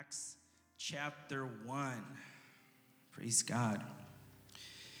Acts chapter 1. Praise God.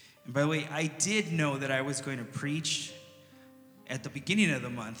 And by the way, I did know that I was going to preach at the beginning of the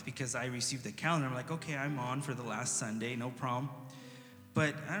month because I received the calendar. I'm like, okay, I'm on for the last Sunday, no problem.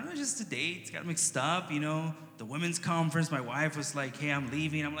 But I don't know, just the dates got mixed up, the women's conference. My wife was like, hey, I'm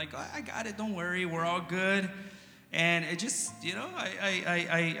leaving. I'm like, oh, I got it, don't worry, we're all good. And it just,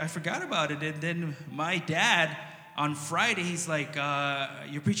 I forgot about it. And then my dad, on Friday, he's like,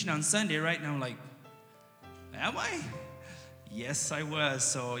 you're preaching on Sunday, right? And I'm like, am I? Yes, I was.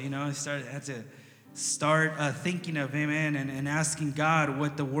 So, I had to start thinking of him and asking God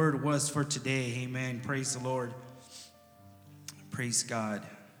what the word was for today. Amen. Praise the Lord. Praise God.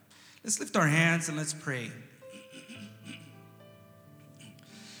 Let's lift our hands and let's pray.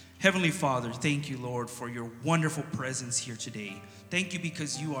 Heavenly Father, thank you, Lord, for your wonderful presence here today. Thank you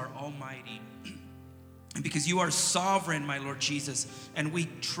because you are almighty and because you are sovereign, my Lord Jesus, and we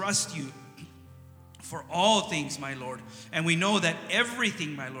trust you for all things, my Lord. And we know that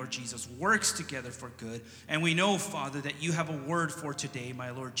everything, my Lord Jesus, works together for good. And we know, Father, that you have a word for today, my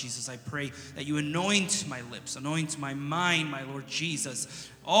Lord Jesus. I pray that you anoint my lips, anoint my mind, my Lord Jesus,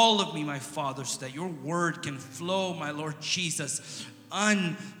 all of me, my Father, so that your word can flow, my Lord Jesus,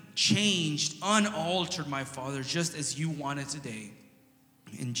 unchanged, unaltered, my Father, just as you want it today.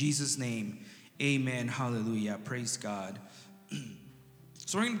 In Jesus' name, amen. Hallelujah. Praise God.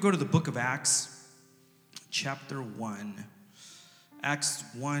 So we're going to go to the book of Acts. Chapter 1, Acts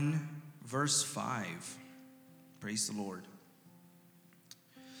 1, verse 5. Praise the Lord.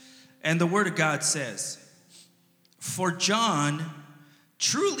 And the word of God says, for John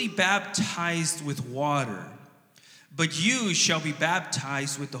truly baptized with water, but you shall be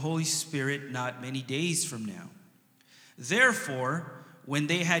baptized with the Holy Spirit not many days from now. Therefore, when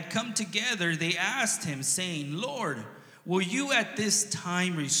they had come together, they asked him, saying, Lord, will you at this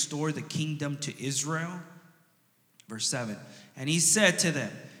time restore the kingdom to Israel? Verse 7, and he said to them,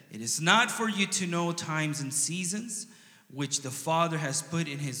 it is not for you to know times and seasons, which the Father has put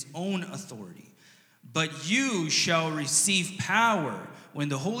in his own authority. But you shall receive power when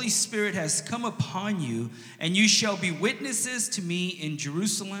the Holy Spirit has come upon you, and you shall be witnesses to me in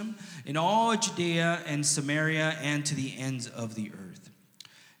Jerusalem, in all Judea and Samaria, and to the ends of the earth.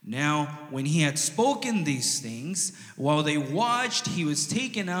 Now, when he had spoken these things, while they watched, he was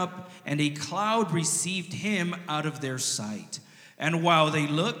taken up, and a cloud received him out of their sight. And while they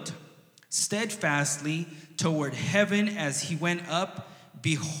looked steadfastly toward heaven as he went up,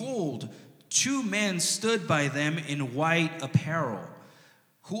 behold, two men stood by them in white apparel,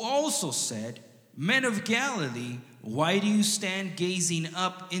 who also said, Men of Galilee, why do you stand gazing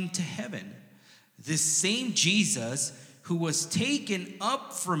up into heaven? This same Jesus who was taken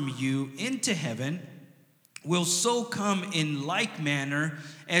up from you into heaven will so come in like manner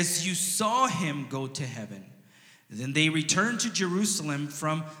as you saw him go to heaven. Then they returned to Jerusalem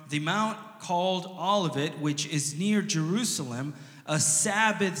from the mount called Olivet, which is near Jerusalem, a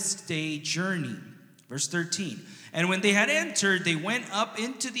Sabbath day journey. Verse 13. And when they had entered, they went up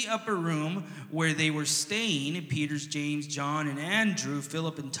into the upper room where they were staying, Peter, James, John, and Andrew,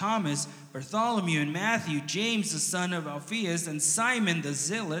 Philip and Thomas, Bartholomew and Matthew, James the son of Alphaeus, and Simon the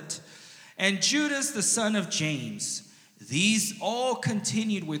Zealot, and Judas the son of James. These all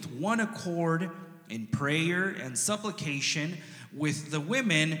continued with one accord in prayer and supplication with the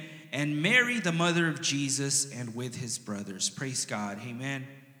women and Mary, the mother of Jesus, and with his brothers. Praise God. Amen.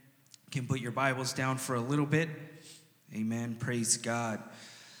 You can put your Bibles down for a little bit. Amen. Praise God.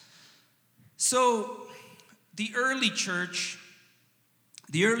 So the early church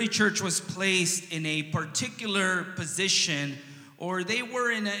was placed in a particular position, or they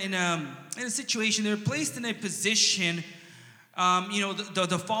were in a situation. They were placed in a position.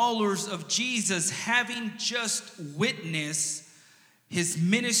 The followers of Jesus, having just witnessed his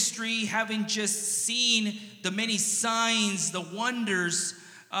ministry, having just seen the many signs, the wonders,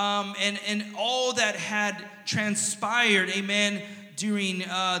 and all that had transpired, amen, during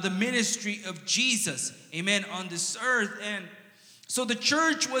the ministry of Jesus, amen, on this earth. And so the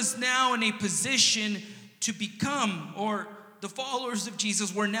church was now in a position to become, or the followers of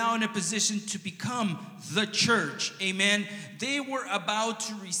Jesus were now in a position to become the church, amen. They were about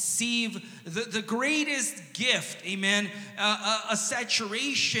to receive the greatest gift, amen, a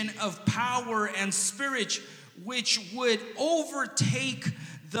saturation of power and spirit which would overtake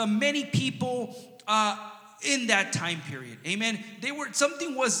the many people in that time period. Amen.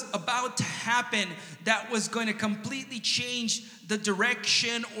 Something was about to happen that was going to completely change the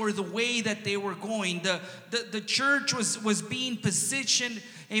direction or the way that they were going. The church was being positioned,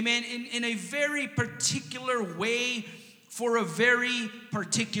 amen, in a very particular way for a very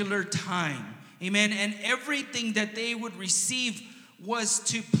particular time. Amen. And everything that they would receive was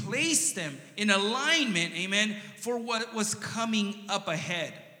to place them in alignment, amen, for what was coming up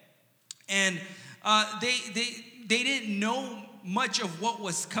ahead. And they didn't know much of what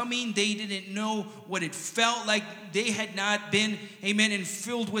was coming. They didn't know what it felt like. They had not been, amen, and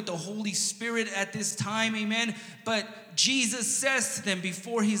filled with the Holy Spirit at this time, amen. But Jesus says to them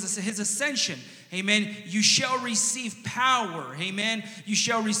before his ascension, amen, you shall receive power, amen. You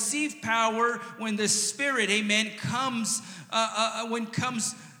shall receive power when the Spirit, amen, comes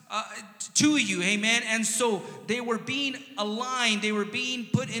to you, amen. And so they were being aligned, they were being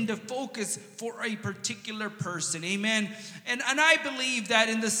put into focus for a particular person, amen. And I believe that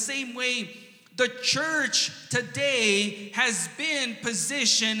in the same way, the church today has been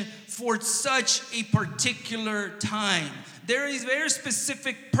positioned for such a particular time. There is very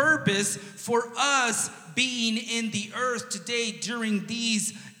specific purpose for us being in the earth today during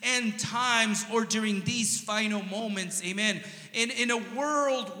these end times or during these final moments, amen. In a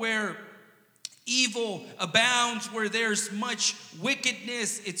world where evil abounds, where there's much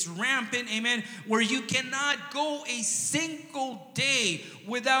wickedness, it's rampant, amen, where you cannot go a single day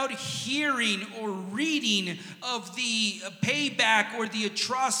without hearing or reading of the payback or the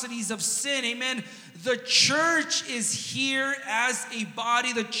atrocities of sin, amen. The church is here as a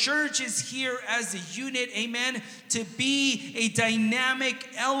body. The church is here as a unit, amen, to be a dynamic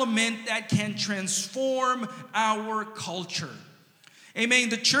element that can transform our culture. Amen.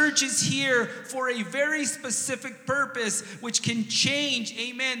 The church is here for a very specific purpose, which can change,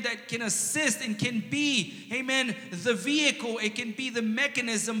 amen, that can assist and can be, amen, the vehicle. It can be the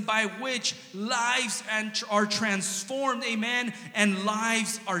mechanism by which lives are transformed, amen, and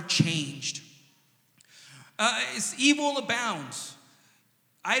lives are changed. Evil abounds.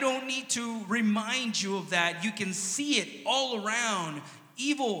 I don't need to remind you of that. You can see it all around.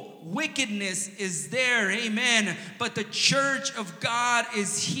 Evil, wickedness is there, amen. But the church of God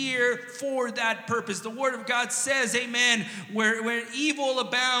is here for that purpose. The word of God says, amen, where evil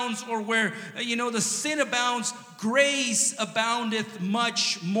abounds or where, the sin abounds, grace aboundeth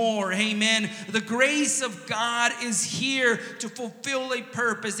much more, amen. The grace of God is here to fulfill a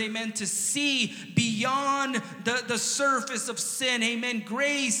purpose, amen, to see beyond the surface of sin, amen.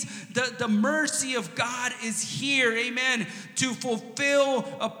 Grace, the mercy of God is here, amen, to fulfill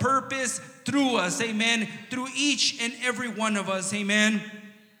a purpose through us, amen, through each and every one of us, amen.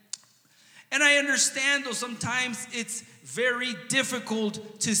 And I understand, though, sometimes it's very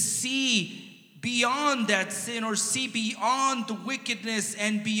difficult to see beyond that sin or see beyond the wickedness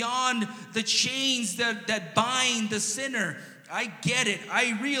and beyond the chains that bind the sinner. I get it.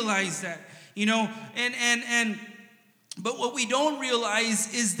 I realize that, but what we don't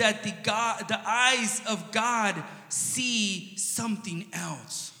realize is that the eyes of God see something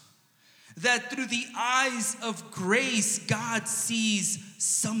else. That through the eyes of grace, God sees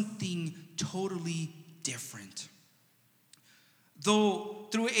something totally different. Though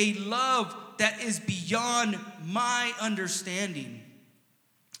through a love that is beyond my understanding.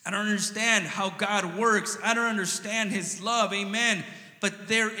 I don't understand how God works. I don't understand his love, amen. But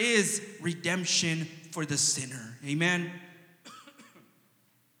there is redemption for the sinner, amen.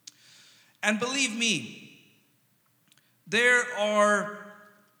 And believe me, there are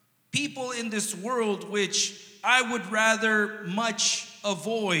people in this world which I would rather much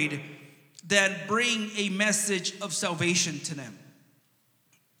avoid than bring a message of salvation to them.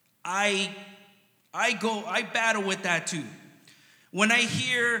 I battle with that too. When I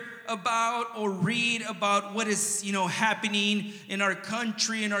hear about or read about what is, happening in our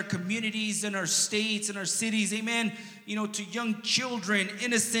country, in our communities, in our states, in our cities, amen, to young children,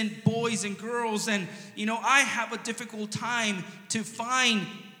 innocent boys and girls, and, I have a difficult time to find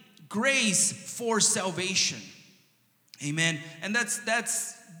grace for salvation. Amen. And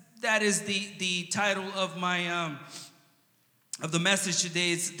that is the title of my of the message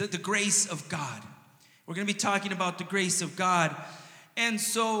today. It's the grace of God. We're going to be talking about the grace of God. And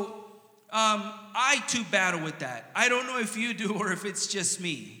so I too battle with that. I don't know if you do or if it's just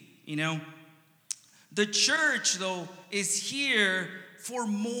me, The church, though, is here for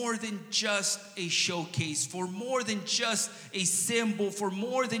more than just a showcase, for more than just a symbol, for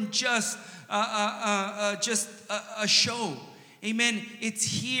more than just a show. Amen. It's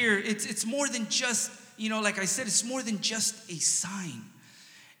here. It's more than just, like I said, it's more than just a sign.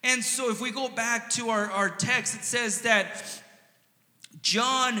 And so if we go back to our text, it says that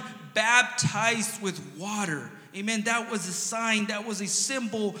John baptized with water. Amen. That was a sign. That was a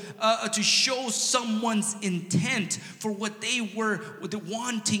symbol to show someone's intent for what they were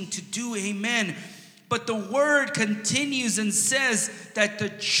wanting to do. Amen. But the word continues and says that the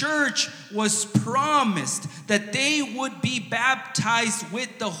church was promised that they would be baptized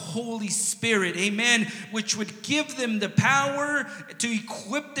with the Holy Spirit, amen, which would give them the power to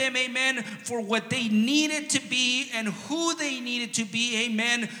equip them, amen, for what they needed to be and who they needed to be,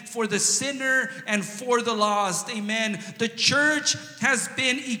 amen, for the sinner and for the lost, amen. The church has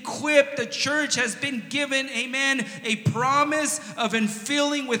been equipped, the church has been given, amen, a promise of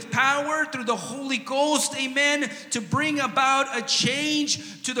infilling with power through the Holy Ghost, amen, to bring about a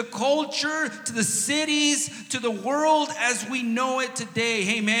change to the culture, to the cities, to the world as we know it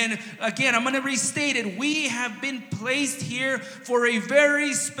today, amen. Again, I'm going to restate it. We have been placed here for a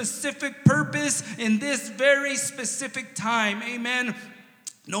very specific purpose in this very specific time, amen.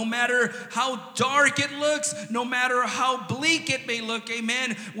 No matter how dark it looks, no matter how bleak it may look,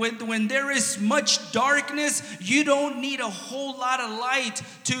 amen. When there is much darkness, you don't need a whole lot of light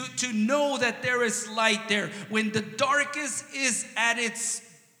to know that there is light there. When the darkest is at its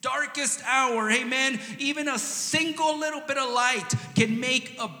darkest hour, amen, even a single little bit of light can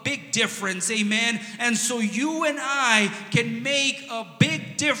make a big difference, amen. And so you and I can make a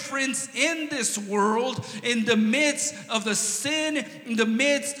big difference in this world, in the midst of the sin, in the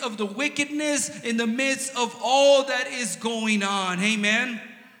midst of the wickedness, in the midst of all that is going on, amen.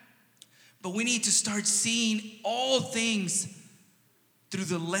 But we need to start seeing all things through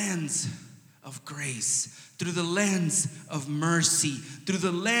the lens of grace, through the lens of mercy, through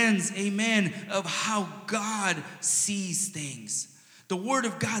the lens, amen, of how God sees things. The Word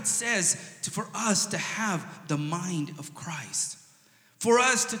of God says for us to have the mind of Christ, for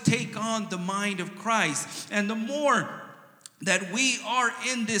us to take on the mind of Christ. And the more that we are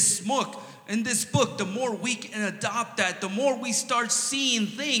in this book, the more we can adopt that, the more we start seeing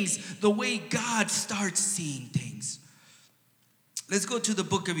things the way God starts seeing things. Let's go to the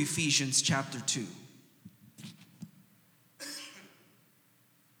book of Ephesians chapter 2.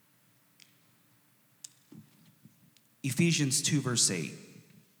 Ephesians 2 verse 8.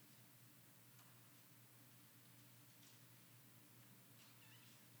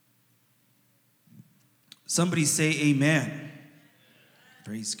 Somebody say amen.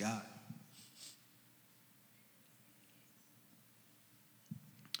 Praise God.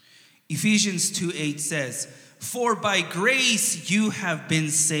 Ephesians 2:8 says, "For by grace you have been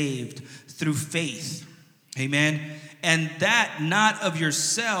saved through faith." Amen. "And that not of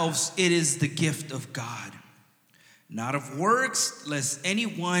yourselves, it is the gift of God. Not of works, lest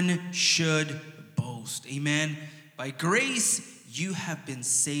anyone should boast." Amen. By grace, you have been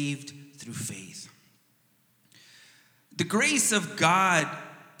saved through faith. The grace of God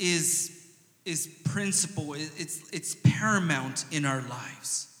is principle. It's paramount in our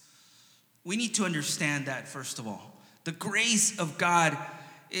lives. We need to understand that, first of all. The grace of God,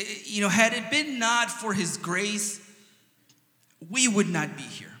 had it been not for His grace, we would not be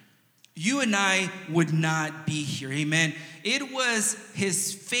here. You and I would not be here, amen. It was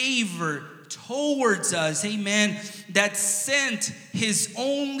His favor towards us, amen, that sent His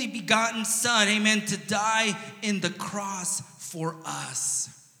only begotten Son, amen, to die in the cross for us.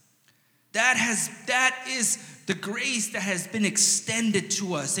 That is the grace that has been extended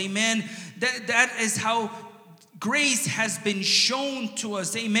to us, amen. That is how grace has been shown to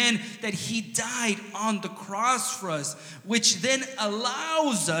us, amen, that He died on the cross for us, which then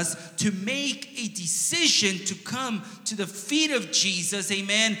allows us to make a decision to come to the feet of Jesus,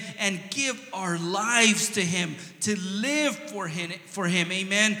 amen, and give our lives to Him, to live for Him,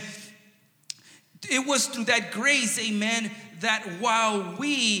 amen. It was through that grace, amen, that while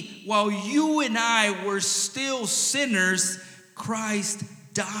you and I were still sinners, Christ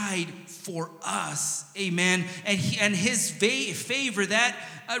died for us, amen. And His favor, that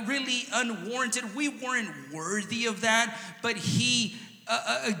really unwarranted. We weren't worthy of that, but He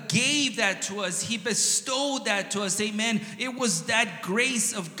gave that to us. He bestowed that to us, amen. It was that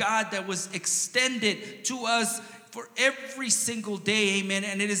grace of God that was extended to us for every single day, amen.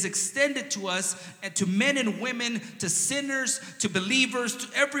 And it is extended to us and to men and women, to sinners, to believers, to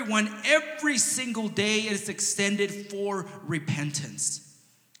everyone. Every single day it is extended for repentance.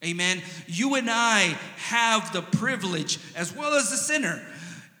 Amen. You and I have the privilege, as well as the sinner,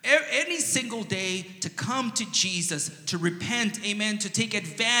 any single day to come to Jesus, to repent, amen, to take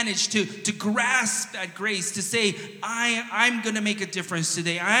advantage, to grasp that grace, to say, I'm going to make a difference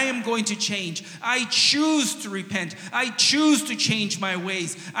today. I am going to change. I choose to repent. I choose to change my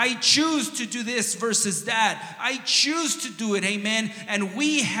ways. I choose to do this versus that. I choose to do it, amen. And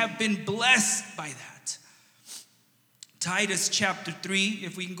we have been blessed by that. Titus chapter 3,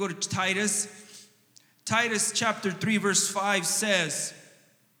 if we can go to Titus chapter 3 verse 5 says,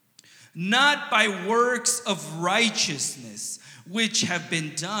 not by works of righteousness which have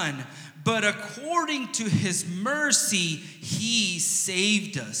been done, but according to his mercy he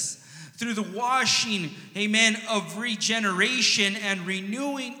saved us through the washing, amen, of regeneration and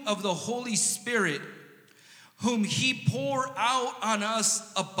renewing of the Holy Spirit, whom he poured out on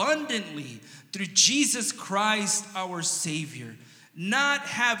us abundantly through Jesus Christ our Savior. Not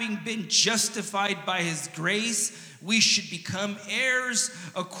having been justified by his grace, we should become heirs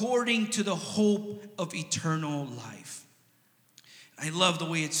according to the hope of eternal life. I love the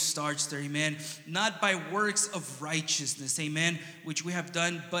way it starts there, amen. Not by works of righteousness, amen, which we have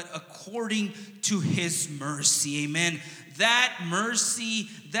done, but according to his mercy, amen. That mercy,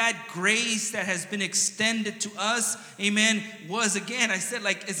 that grace that has been extended to us, amen, was, again, I said,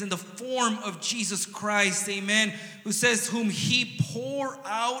 like, is in the form of Jesus Christ, amen, who says, whom he poured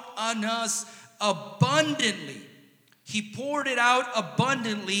out on us abundantly. He poured it out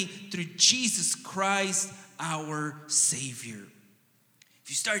abundantly through Jesus Christ, our Savior. If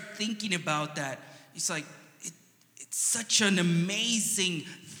you start thinking about that, it's like, it's such an amazing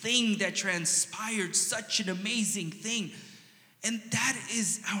thing that transpired, such an amazing thing. And that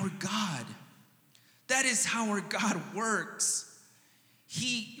is our God. That is how our God works.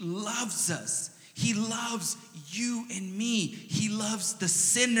 He loves us. He loves you and me. He loves the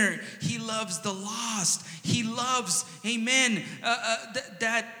sinner. He loves the lost. He loves, amen,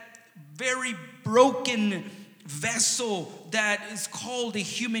 that very broken vessel that is called a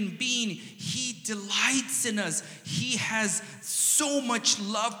human being. He delights in us. He has so much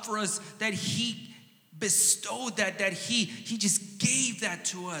love for us that he bestowed that he just gave that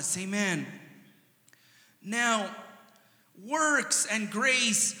to us. Amen. Now, works and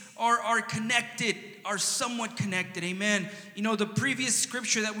grace are connected, are somewhat connected. Amen. You know, the previous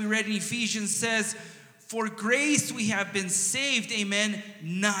scripture that we read in Ephesians says, for grace we have been saved, amen,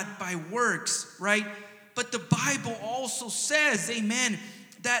 not by works, right? But the Bible also says, amen,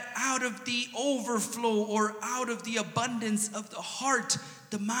 that out of the overflow or out of the abundance of the heart,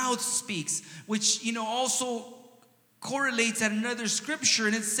 the mouth speaks, which, you know, also correlates at another scripture.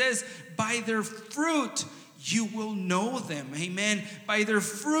 And it says, by their fruit you will know them. Amen. By their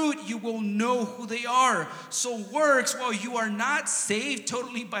fruit you will know who they are. So works, while you are not saved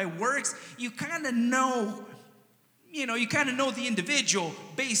totally by works, you kind of know, you kind of know the individual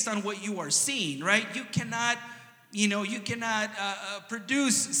based on what you are seeing, right? You cannot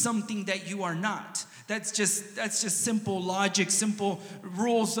produce something that you are not. That's just simple logic, simple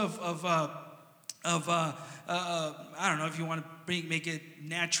rules of I don't know if you want to make it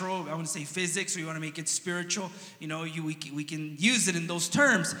natural. I want to say physics, or you want to make it spiritual. We can use it in those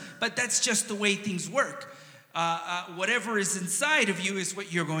terms, but that's just the way things work. Whatever is inside of you is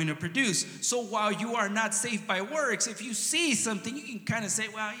what you're going to produce. So while you are not saved by works, if you see something, you can kind of say,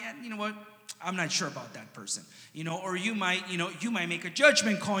 well, yeah, you know what? I'm not sure about that person. Or you might make a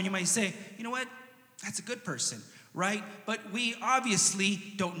judgment call, and you might say, you know what? That's a good person, right? But we obviously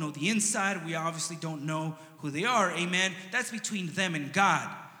don't know the inside. We obviously don't know who they are. Amen. That's between them and God.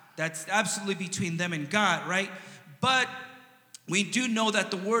 That's absolutely between them and God, right? But we do know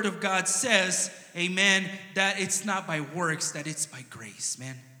that the Word of God says, amen, that it's not by works, that it's by grace,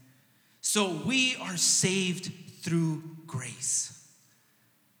 man. So we are saved through grace.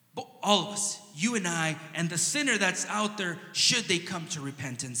 But all of us, you and I, and the sinner that's out there, should they come to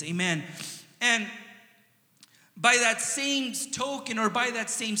repentance, amen. And by that same token, or by that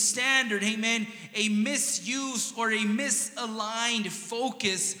same standard, amen, a misuse or a misaligned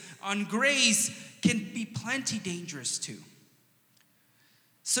focus on grace can be plenty dangerous too.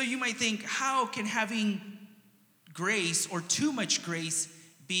 So you might think, how can having grace or too much grace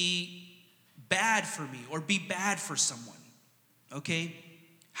be bad for me or be bad for someone? Okay?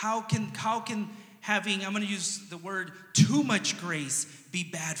 How can having, I'm going to use the word too much grace, be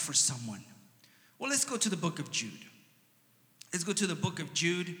bad for someone? Well, let's go to the book of Jude. Let's go to the book of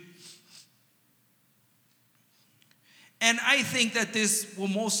Jude. And I think that this will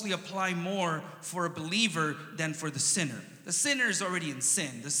mostly apply more for a believer than for the sinner. The sinner is already in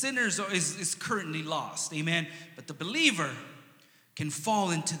sin. The sinner is currently lost, amen? But the believer can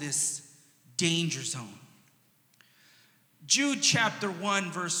fall into this danger zone. Jude chapter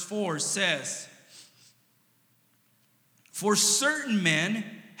 1 verse 4 says, for certain men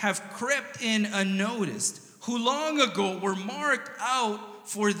have crept in unnoticed, who long ago were marked out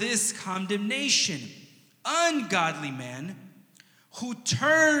for this condemnation. Ungodly men who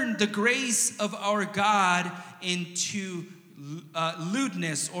turned the grace of our God into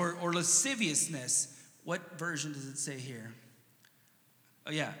lewdness or lasciviousness. What version does it say here?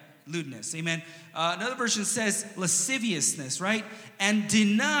 Oh yeah, lewdness. Amen. Another version says lasciviousness, right? And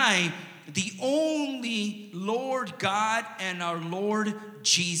deny the only Lord God and our Lord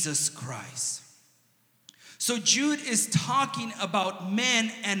Jesus Christ. So Jude is talking about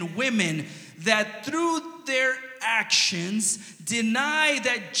men and women that through their actions deny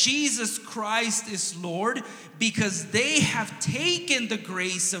that Jesus Christ is Lord, because they have taken the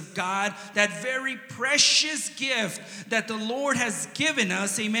grace of God, that very precious gift that the Lord has given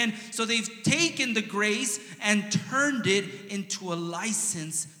us, amen. So they've taken the grace and turned it into a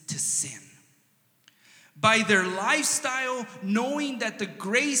license to sin. By their lifestyle, knowing that the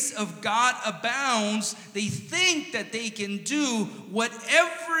grace of God abounds, they think that they can do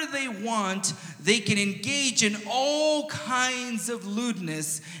whatever they want. They can engage in all kinds of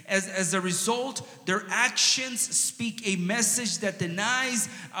lewdness. As a result, their actions speak a message that denies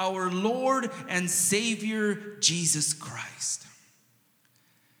our Lord and Savior, Jesus Christ.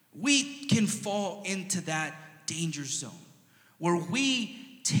 We can fall into that danger zone where we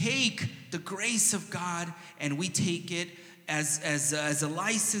take the grace of God and we take it as a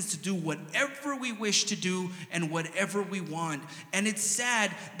license to do whatever we wish to do and whatever we want. And it's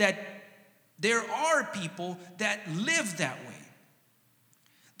sad that there are people that live that way.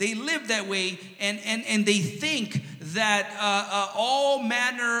 They live that way, and they think that all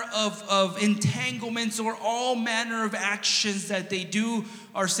manner of entanglements or all manner of actions that they do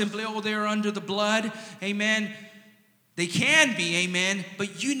are simply, they're under the blood. Amen. They can be, amen,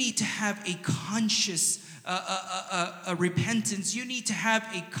 but you need to have a conscious a repentance. You need to have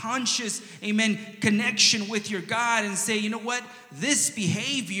a conscious, amen, connection with your God and say, you know what? This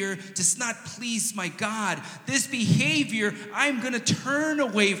behavior does not please my God. This behavior, I'm going to turn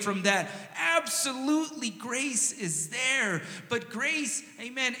away from that. Absolutely, grace is there, but grace,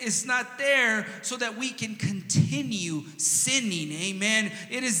 amen, is not there so that we can continue sinning, amen.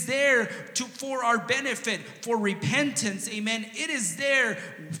 It is there for our benefit, for repentance, amen. It is there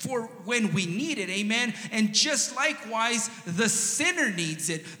for when we need it, amen. And just likewise, the sinner needs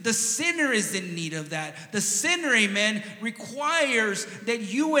it. The sinner is in need of that. The sinner, amen, requires that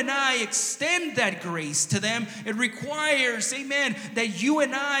you and I extend that grace to them. It requires, amen, that you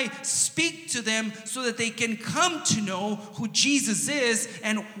and I speak to them so that they can come to know who Jesus is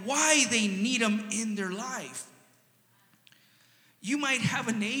and why they need him in their life. You might have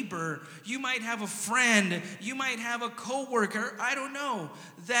a neighbor, you might have a friend, you might have a coworker, I don't know,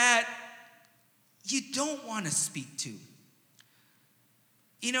 that you don't want to speak to.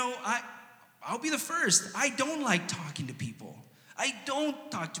 You know, I'll be the first. I don't like talking to people. I don't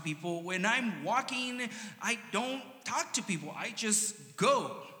talk to people. When I'm walking, I don't talk to people. I just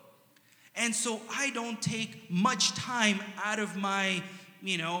go. And so I don't take much time out of my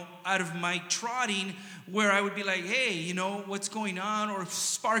trotting where I would be like, hey, what's going on? Or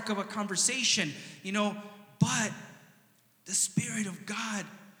spark of a conversation, but the Spirit of God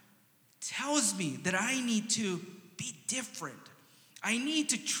tells me that I need to be different. I need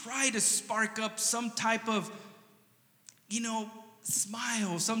to try to spark up some type of,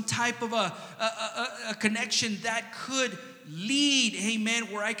 smile, some type of a connection that could lead,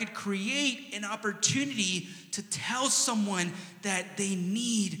 amen, where I could create an opportunity to tell someone that they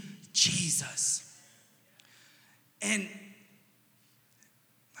need Jesus. And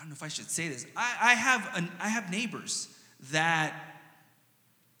I don't know if I should say this. I have neighbors that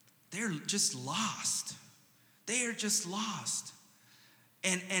they're just lost. They are just lost.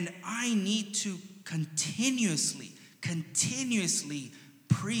 And I need to continuously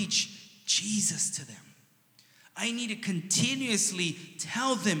preach Jesus to them. I need to continuously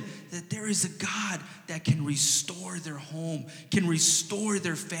tell them that there is a God that can restore their home, can restore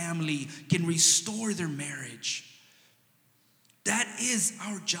their family, can restore their marriage. That is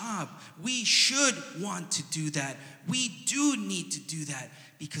our job. We should want to do that. We do need to do that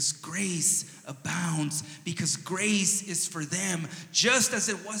because grace abounds, because grace is for them. Just as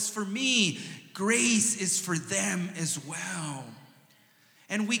it was for me, grace is for them as well.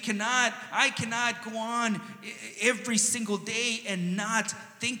 And I cannot go on every single day and not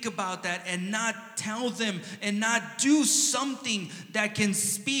think about that and not tell them and not do something that can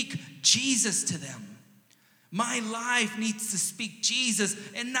speak Jesus to them. My life needs to speak Jesus,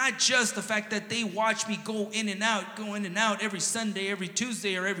 and not just the fact that they watch me go in and out every Sunday, every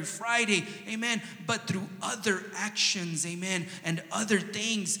Tuesday, or every Friday, amen, but through other actions, amen, and other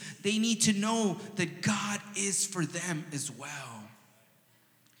things. They need to know that God is for them as well.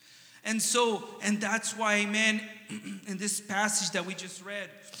 And that's why, amen, in this passage that we just read,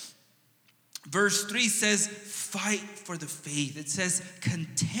 verse 3 says, fight for the faith. It says,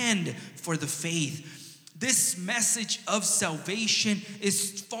 contend for the faith. This message of salvation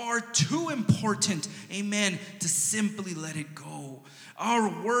is far too important, amen, to simply let it go.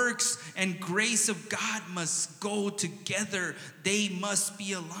 Our works and grace of God must go together. They must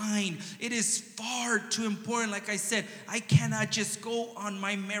be aligned. It is far too important. Like I said, I cannot just go on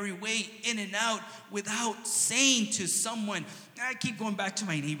my merry way in and out without saying to someone, I keep going back to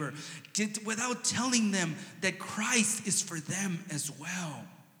my neighbor, without telling them that Christ is for them as well.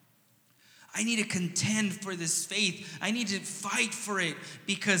 I need to contend for this faith. I need to fight for it,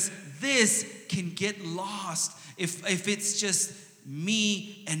 because this can get lost if it's just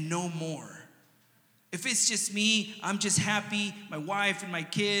me and no more. If it's just me, I'm just happy, my wife and my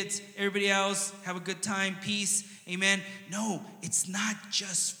kids, everybody else have a good time, peace, amen. No, it's not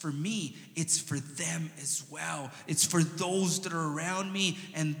just for me, it's for them as well. It's for those that are around me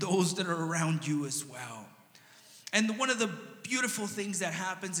and those that are around you as well. And one of the beautiful things that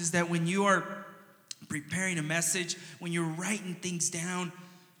happens is that when you are preparing a message, when you're writing things down,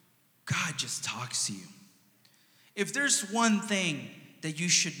 God just talks to you. If there's one thing that you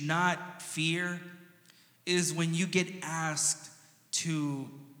should not fear, is when you get asked to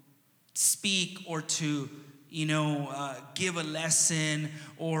speak or to, give a lesson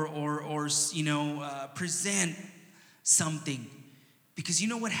or present something. Because you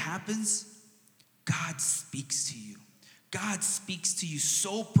know what happens? God speaks to you. God speaks to you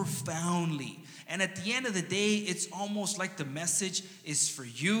so profoundly. And at the end of the day, it's almost like the message is for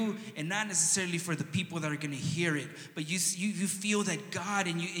you and not necessarily for the people that are going to hear it. But you feel that God,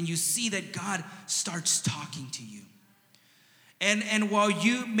 and you see that God starts talking to you. And while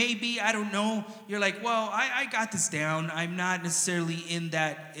you maybe, I don't know, you're like, well, I got this down. I'm not necessarily in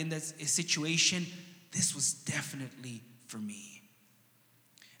that situation. This was definitely for me.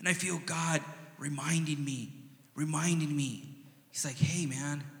 And I feel God reminding me. He's like, hey,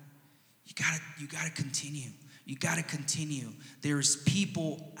 man, you gotta continue. You gotta continue. There's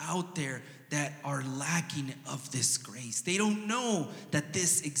people out there that are lacking of this grace. They don't know that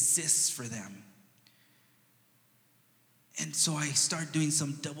this exists for them. And so I start doing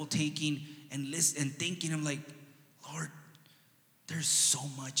some double taking and thinking, I'm like, Lord, there's so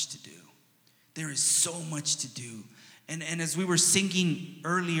much to do. There is so much to do. And as we were singing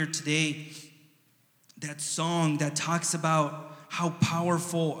earlier today, that song that talks about how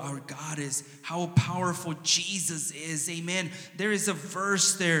powerful our God is, how powerful Jesus is, amen. There is a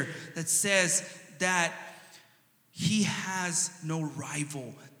verse there that says that he has no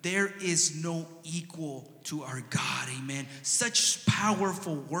rival. There is no equal to our God, amen. Such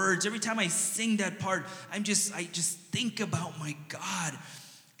powerful words. Every time I sing that part, I just think about my God.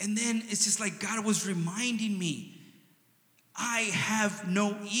 And then it's just like God was reminding me, I have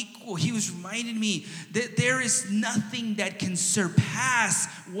no equal. He was reminding me that there is nothing that can surpass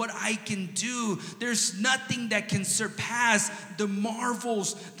what I can do. There's nothing that can surpass the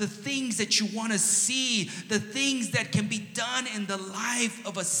marvels, the things that you want to see, the things that can be done in the life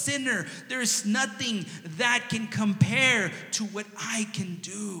of a sinner. There's nothing that can compare to what I can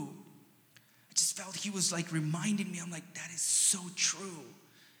do. I just felt he was like reminding me. I'm like, that is so true.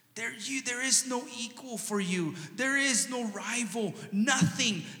 There is no equal for you. There is no rival.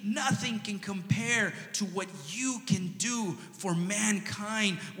 Nothing can compare to what you can do for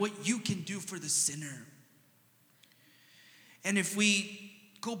mankind, what you can do for the sinner. And if we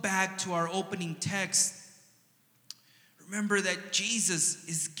go back to our opening text, remember that Jesus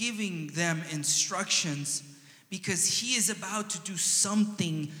is giving them instructions because he is about to do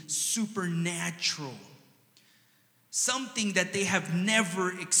something supernatural. Something that they have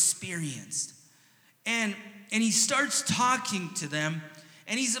never experienced. And he starts talking to them,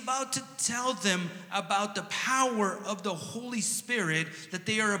 and he's about to tell them about the power of the Holy Spirit that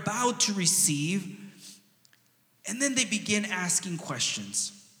they are about to receive. And then they begin asking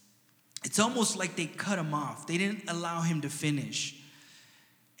questions. It's almost like they cut him off. They didn't allow him to finish.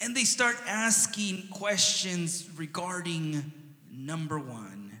 And they start asking questions regarding number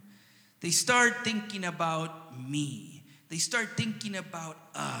one. They start thinking about me. They start thinking about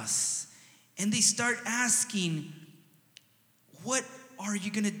us. And they start asking, what are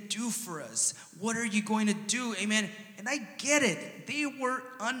you going to do for us? What are you going to do? Amen. And I get it. They were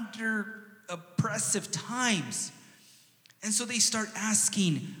under oppressive times. And so they start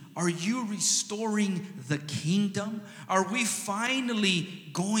asking, are you restoring the kingdom? Are we finally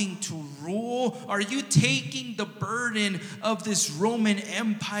going to rule? Are you taking the burden of this Roman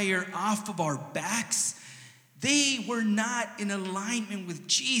Empire off of our backs? They were not in alignment with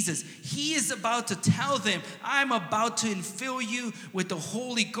Jesus. He is about to tell them, I'm about to infill you with the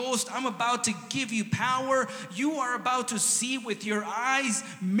Holy Ghost. I'm about to give you power. You are about to see with your eyes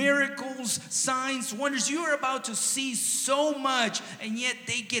miracles, signs, wonders. You are about to see so much. And yet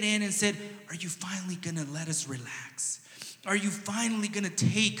they get in and said, are you finally going to let us relax? Are you finally going to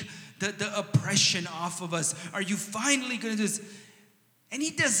take the oppression off of us? Are you finally going to just... And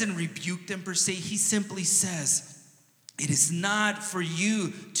he doesn't rebuke them per se. He simply says, it is not for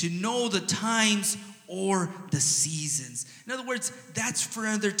you to know the times or the seasons. In other words, that's for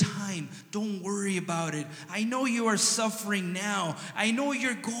another time. Don't worry about it. I know you are suffering now. I know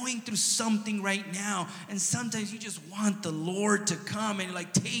you're going through something right now. And sometimes you just want the Lord to come and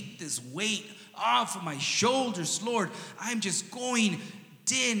like take this weight off of my shoulders. Lord, I'm just going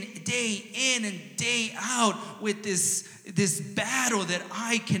day in and day out with this battle that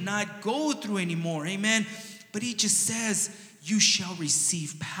I cannot go through anymore. Amen. But he just says, you shall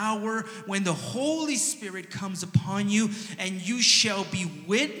receive power when the Holy Spirit comes upon you, and you shall be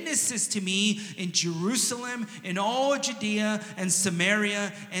witnesses to me in Jerusalem, in all Judea and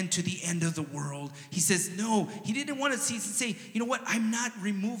Samaria, and to the end of the world. He says, no, he didn't want to say, you know what, I'm not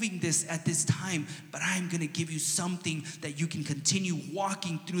removing this at this time, but I'm going to give you something that you can continue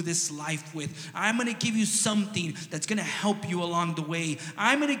walking through this life with. I'm going to give you something that's going to help you along the way.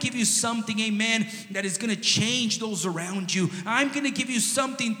 I'm going to give you something, amen, that is going to change those around you. I'm going to give you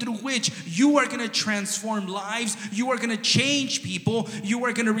something through which you are going to transform lives. You are going to change people. You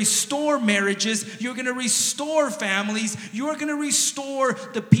are going to restore marriages. You're going to restore families. You are going to restore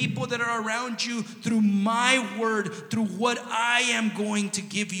the people that are around you through my word, through what I am going to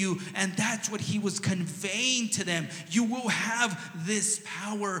give you. And that's what he was conveying to them. You will have this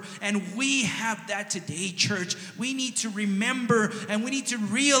power. And we have that today, church. We need to remember and we need to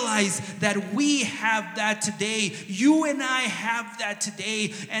realize that we have that today. You and I have that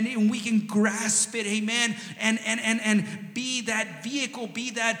today, and we can grasp it, amen, and be that vehicle,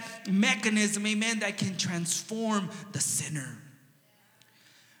 be that mechanism, amen, that can transform the sinner.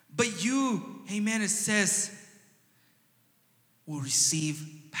 But you, amen, it says, will receive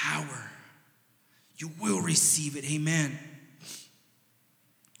power. You will receive it, amen.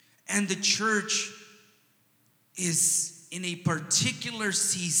 And the church is in a particular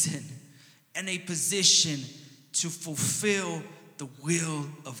season and a position to fulfill the will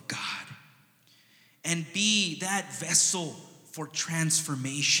of God and be that vessel for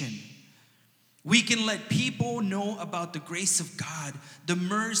transformation. We can let people know about the grace of God, the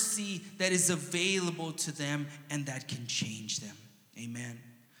mercy that is available to them, and that can change them. Amen.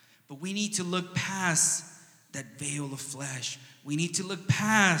 But we need to look past that veil of flesh. We need to look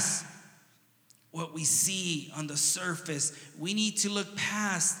past what we see on the surface. We need to look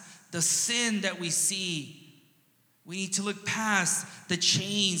past the sin that we see. We need to look past the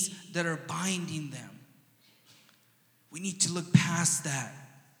chains that are binding them. We need to look past that.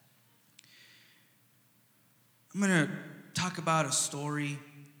 I'm going to talk about a story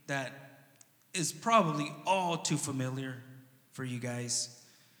that is probably all too familiar for you guys,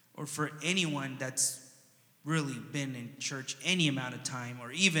 or for anyone that's really been in church any amount of time,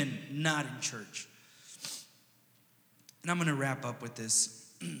 or even not in church. And I'm going to wrap up with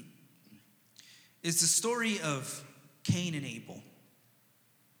this. It's the story of Cain and Abel.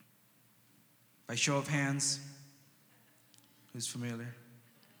 By show of hands, who's familiar?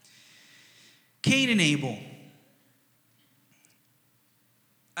 Cain and Abel.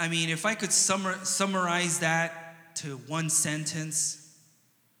 I mean, if I could summarize that to one sentence,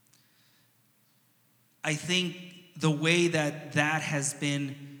 I think the way that has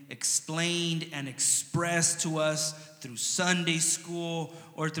been explained and expressed to us through Sunday school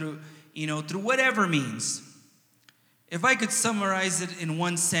or through whatever means. If I could summarize it in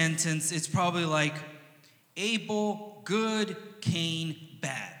one sentence, it's probably like Abel, good, Cain,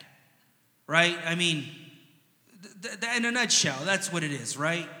 bad. Right? I mean, in a nutshell, that's what it is,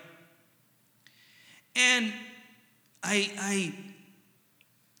 right? And I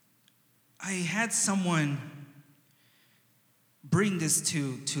had someone bring this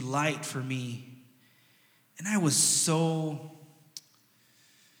to light for me, and I was so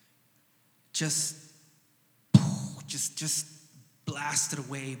just blasted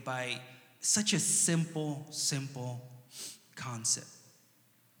away by such a simple concept.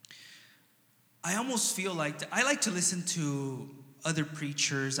 I almost feel like I like to listen to other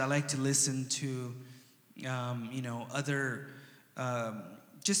preachers. I like to listen to, other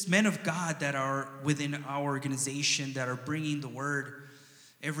just men of God that are within our organization that are bringing the word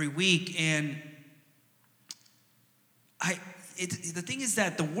every week. And the thing is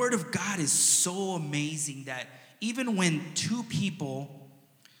that the Word of God is so amazing that even when two people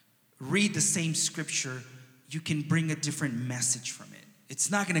read the same scripture, you can bring a different message from it. It's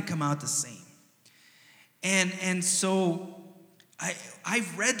not going to come out the same. And so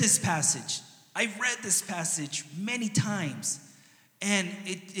I've read this passage. I've read this passage many times, and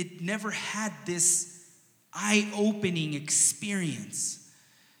it never had this eye-opening experience.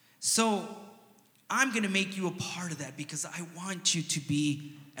 So I'm going to make you a part of that because I want you to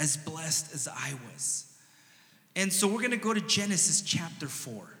be as blessed as I was. And so we're going to go to Genesis chapter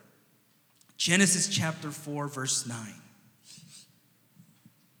 4. Genesis chapter 4, verse 9.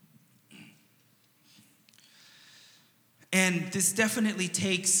 And this definitely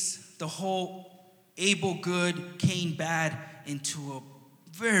takes the whole Abel good, Cain bad into a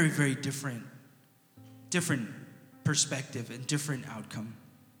very, very different perspective and different outcome.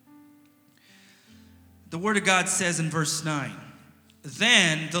 The Word of God says in verse 9,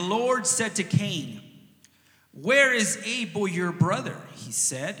 "Then the Lord said to Cain, 'Where is Abel your brother?' He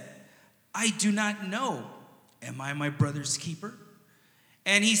said, 'I do not know. Am I my brother's keeper?'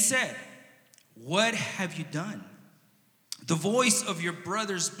 And he said, 'What have you done? The voice of your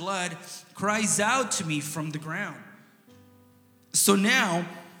brother's blood cries out to me from the ground. So now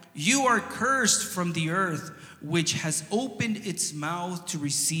you are cursed from the earth, which has opened its mouth to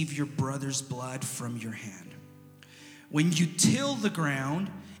receive your brother's blood from your hand. When you till the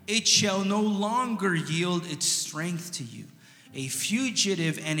ground, it shall no longer yield its strength to you. A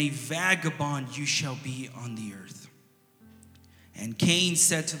fugitive and a vagabond you shall be on the earth.' And Cain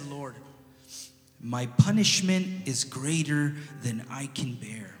said to the Lord, 'My punishment is greater than I can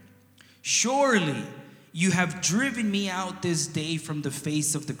bear. Surely you have driven me out this day from the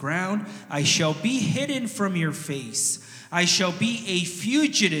face of the ground. I shall be hidden from your face. I shall be a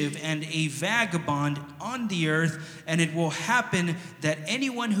fugitive and a vagabond on the earth, and it will happen that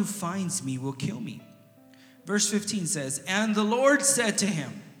anyone who finds me will kill me.' Verse 15 says, 'And the Lord said to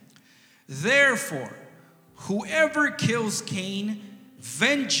him, Therefore, whoever kills Cain,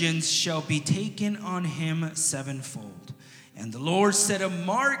 vengeance shall be taken on him sevenfold. And the Lord set a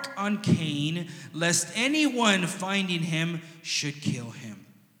mark on Cain, lest anyone finding him should kill him.'"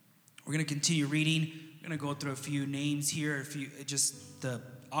 We're going to continue reading. I'm going to go through a few names here, just the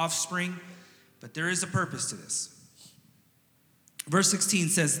offspring, but there is a purpose to this. Verse 16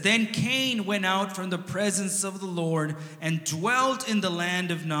 says, "Then Cain went out from the presence of the Lord and dwelt in the land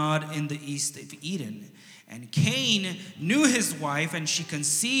of Nod in the east of Eden. And Cain knew his wife, and she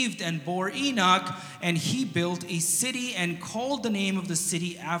conceived and bore Enoch, and he built a city and called the name of the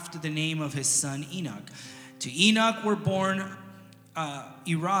city after the name of his son Enoch. To Enoch were born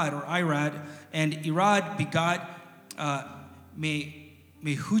Irad, and Irad begot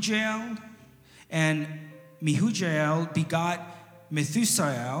Mehujael, and Mehujael begot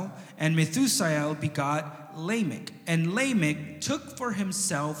Methusael, and Methusael begot Lamech. And Lamech took for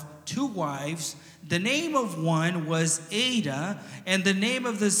himself 2 wives. The name of one was Ada, and the name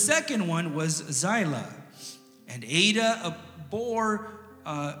of the second one was Zillah. And Ada bore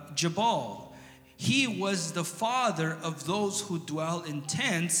Jabal. He was the father of those who dwell in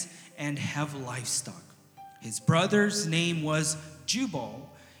tents and have livestock. His brother's name was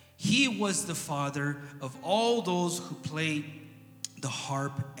Jubal. He was the father of all those who play the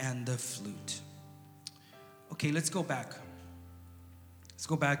harp and the flute." Okay, let's go back. Let's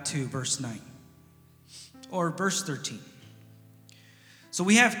go back to verse 9. Or verse 13. So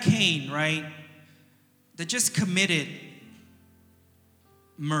we have Cain, right, that just committed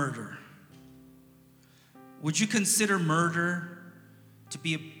murder. Would you consider murder to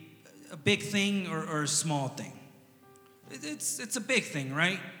be a big thing or a small thing? It's a big thing,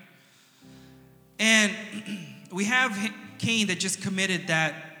 right? And we have Cain that just committed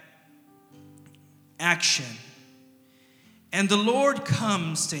that action. And the Lord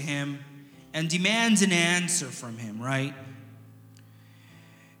comes to him and demands an answer from him, right?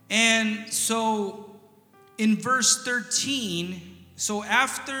 And so in verse 13, so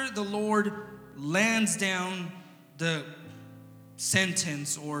after the Lord lands down the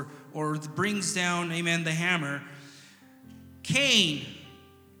sentence or brings down, amen, the hammer, Cain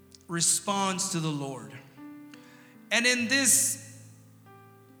responds to the Lord. And in this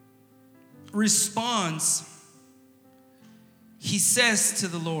response, he says to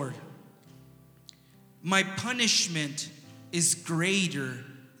the Lord, "My punishment is greater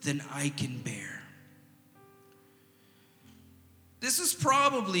than I can bear." This is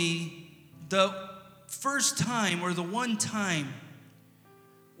probably the first time or the one time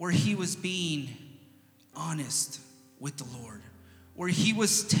where he was being honest with the Lord, where he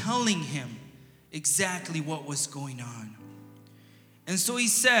was telling him exactly what was going on. And so he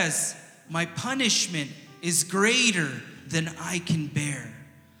says, my punishment is greater than I can bear.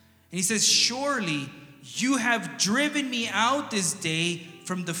 And he says, surely you have driven me out this day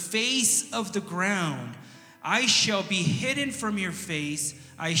from the face of the ground. I shall be hidden from your face.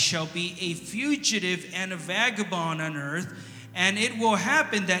 I shall be a fugitive and a vagabond on earth. And it will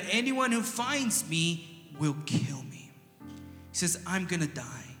happen that anyone who finds me will kill me. He says, I'm going to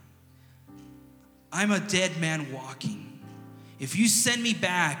die. I'm a dead man walking. If you send me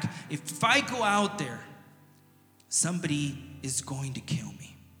back, if I go out there, somebody is going to kill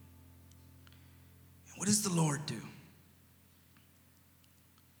me. And what does the Lord do?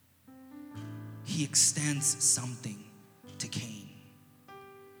 He extends something to Cain.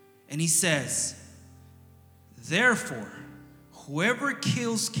 And he says, therefore, whoever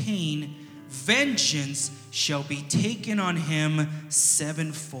kills Cain, vengeance shall be taken on him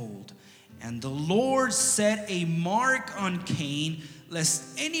sevenfold. And the Lord set a mark on Cain,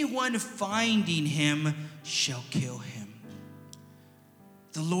 lest anyone finding him shall kill him.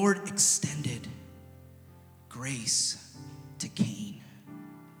 The Lord extended grace to Cain.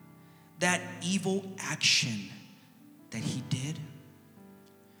 That evil action that he did,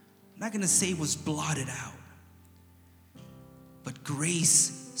 I'm not going to say was blotted out, but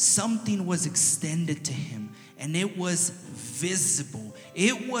grace, something was extended to him, and it was visible.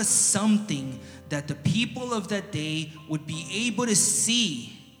 It was something that the people of that day would be able to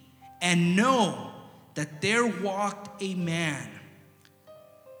see and know that there walked a man.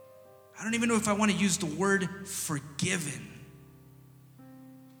 I don't even know if I want to use the word forgiven,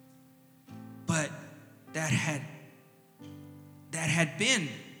 but that had been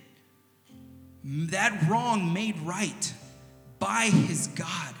that wrong made right by his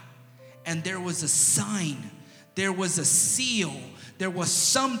God. And there was a sign, there was a seal, there was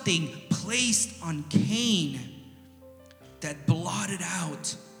something placed on Cain that blotted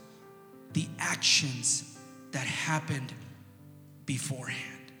out the actions that happened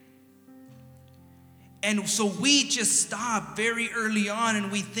beforehand. And so we just stop very early on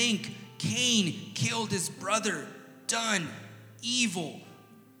and we think Cain killed his brother, done, evil,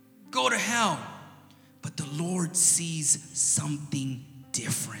 go to hell. But the Lord sees something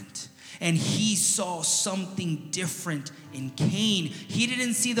different. And he saw something different in Cain. He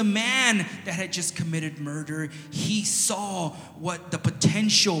didn't see the man that had just committed murder. He saw what the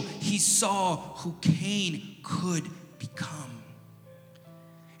potential, he saw who Cain could become.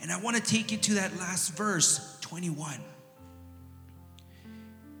 And I want to take you to that last verse, 21.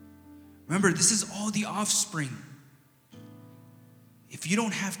 Remember, this is all the offspring. If you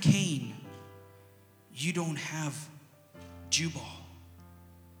don't have Cain, you don't have Jubal.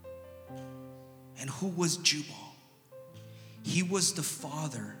 And who was Jubal? He was the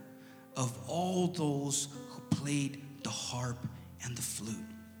father of all those who played the harp and the flute.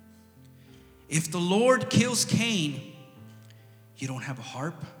 If the Lord kills Cain, you don't have a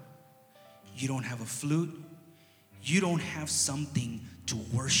harp, you don't have a flute, you don't have something to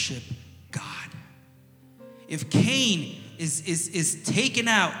worship God. If Cain is taken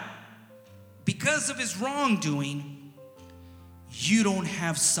out because of his wrongdoing, you don't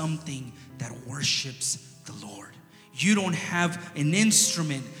have something that worships the Lord. You don't have an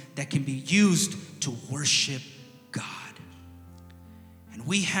instrument that can be used to worship God. And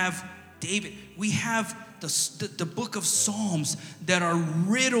we have David, we have the book of Psalms that are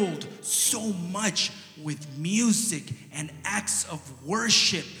riddled so much with music and acts of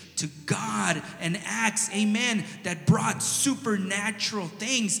worship to God and acts, amen, that brought supernatural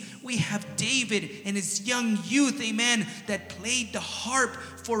things. We have David in his young youth, amen, that played the harp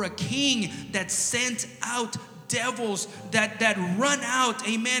for a king that sent out devils, that run out,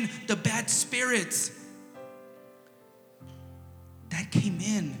 amen, the bad spirits. That came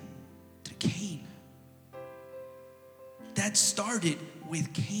in through Cain. That started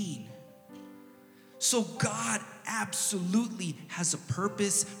with Cain. So God absolutely has a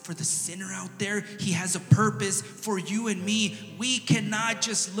purpose for the sinner out there. He has a purpose for you and me. We cannot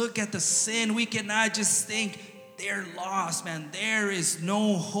just look at the sin. We cannot just think they're lost, man. There is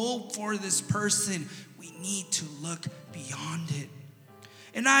no hope for this person. We need to look beyond it.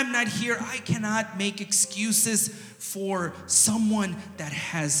 And I'm not here, I cannot make excuses for someone that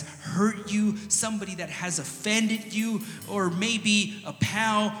has hurt you, somebody that has offended you, or maybe a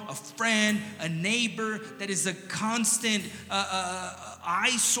pal, a friend, a neighbor that is a constant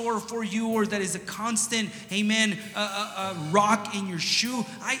eyesore for you, or that is a constant, amen, rock in your shoe.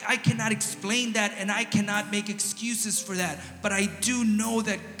 I cannot explain that, and I cannot make excuses for that. But I do know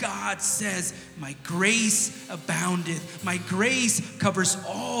that God says, my grace aboundeth. My grace covers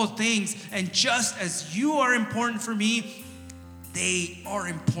all things. And just as you are important for me, they are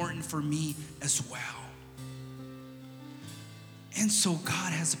important for me as well. And so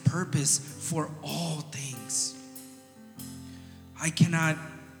God has a purpose for all things. I cannot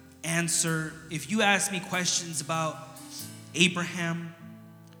answer, if you ask me questions about Abraham,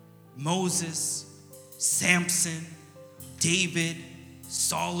 Moses, Samson, David,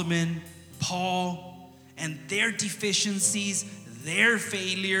 Solomon, Paul, and their deficiencies, their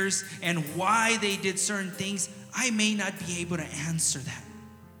failures, and why they did certain things, I may not be able to answer that.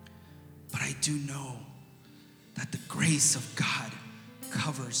 But I do know that the grace of God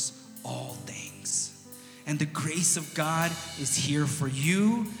covers all things. And the grace of God is here for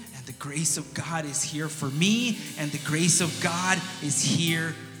you, and the grace of God is here for me, and the grace of God is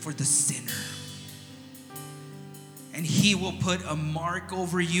here for the sinner. And He will put a mark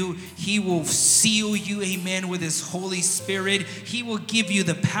over you. He will seal you, amen, with His Holy Spirit. He will give you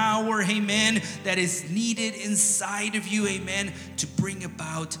the power, amen, that is needed inside of you, amen, to bring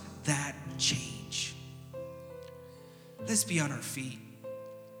about that change. Let's be on our feet.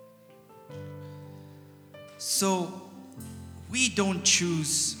 So, we don't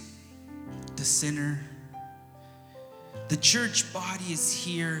choose the sinner. The church body is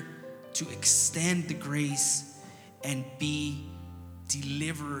here to extend the grace and be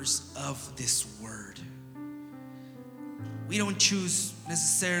deliverers of this word. We don't choose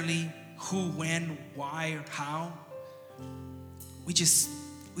necessarily who, when, why, or how. We just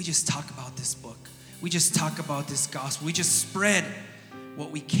talk about this book. We just talk about this gospel. We just spread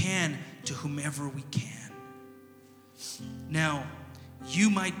what we can to whomever we can. Now, you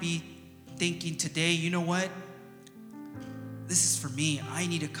might be thinking today, you know what? This is for me. I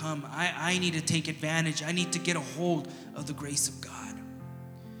need to come. I need to take advantage. I need to get a hold of the grace of God.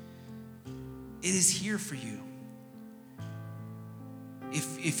 It is here for you.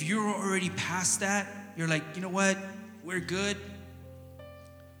 If you're already past that, you're like, you know what? We're good.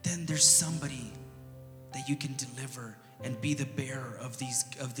 Then there's somebody that you can deliver and be the bearer of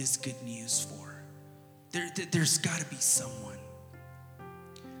this good news for. There's got to be someone.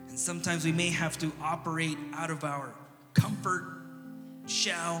 And sometimes we may have to operate out of our comfort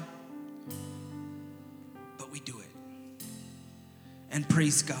shell, but we do it. And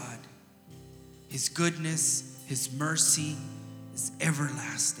praise God. His goodness, His mercy is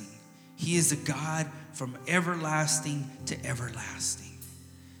everlasting. He is a God from everlasting to everlasting.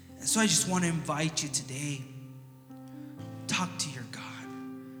 And so I just want to invite you today, talk to your God.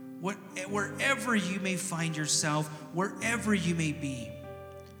 Wherever you may find yourself, wherever you may be,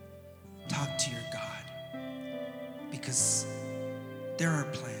 talk to your God. Because there are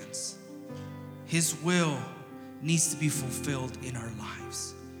plans. His will needs to be fulfilled in our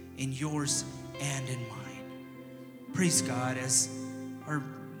lives, in yours and in mine. Praise God. As our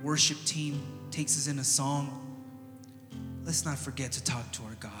worship team takes us in a song, let's not forget to talk to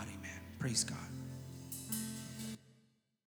our God. Amen. Praise God.